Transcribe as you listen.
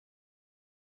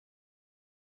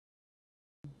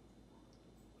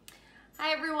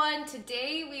Hi everyone,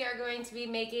 today we are going to be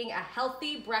making a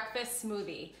healthy breakfast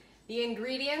smoothie. The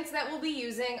ingredients that we'll be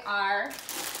using are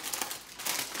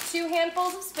 2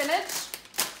 handfuls of spinach,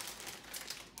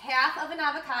 half of an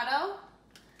avocado,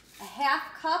 a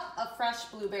half cup of fresh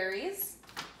blueberries,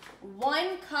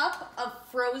 1 cup of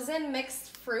frozen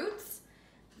mixed fruits.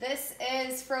 This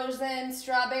is frozen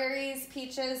strawberries,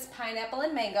 peaches, pineapple,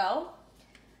 and mango.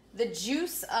 The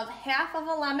juice of half of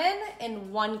a lemon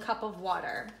and 1 cup of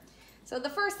water. So the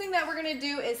first thing that we're going to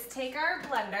do is take our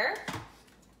blender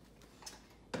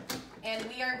and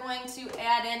we are going to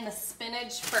add in the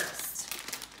spinach first.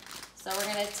 So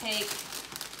we're going to take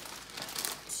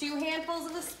 2 handfuls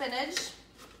of the spinach.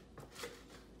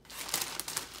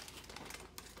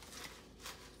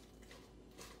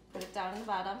 Put it down in the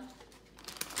bottom.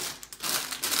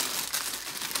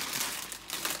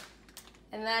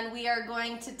 And then we are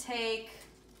going to take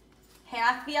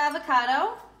half the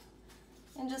avocado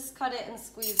and just cut it and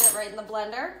squeeze it right in the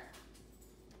blender.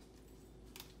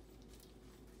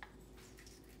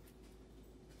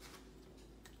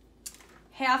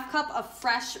 Half cup of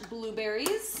fresh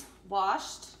blueberries,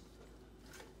 washed.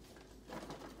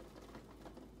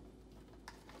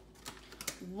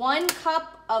 1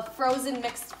 cup of frozen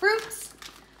mixed fruit.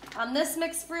 On this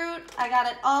mixed fruit, I got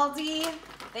at Aldi.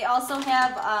 They also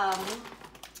have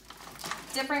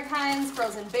different kinds,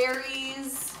 frozen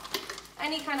berries,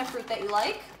 any kind of fruit that you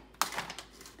like.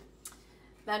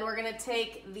 Then we're gonna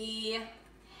take the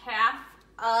half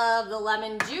of the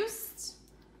lemon juice.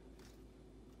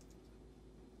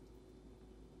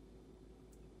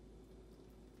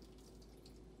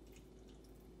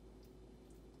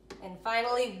 And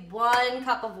finally, 1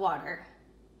 cup of water.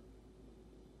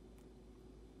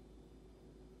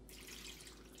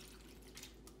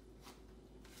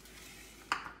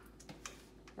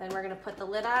 Then we're gonna put the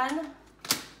lid on.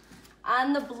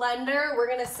 On the blender, we're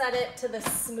gonna set it to the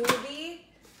smoothie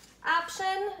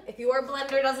option. If your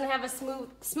blender doesn't have a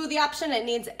smoothie option, it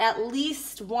needs at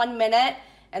least 1 minute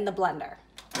in the blender.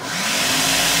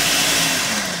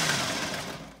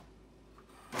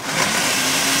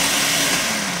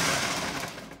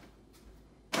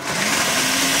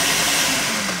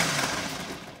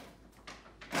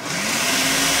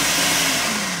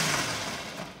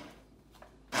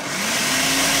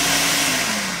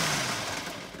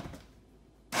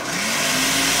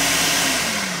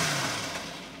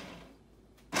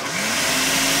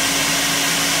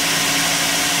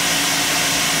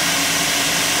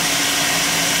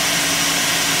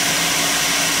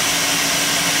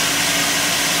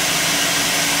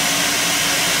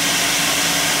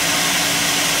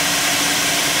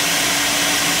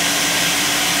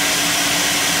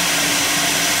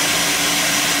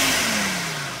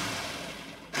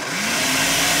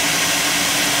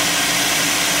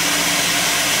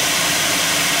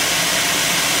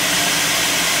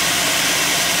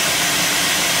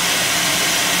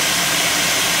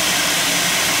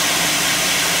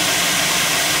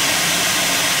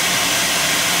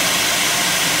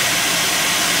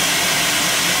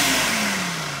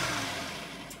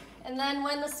 And then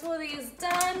when the smoothie is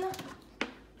done,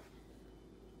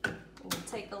 you can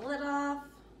take the lid off,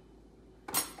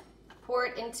 pour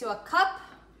it into a cup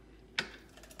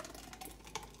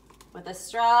with a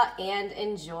straw, and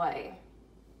enjoy.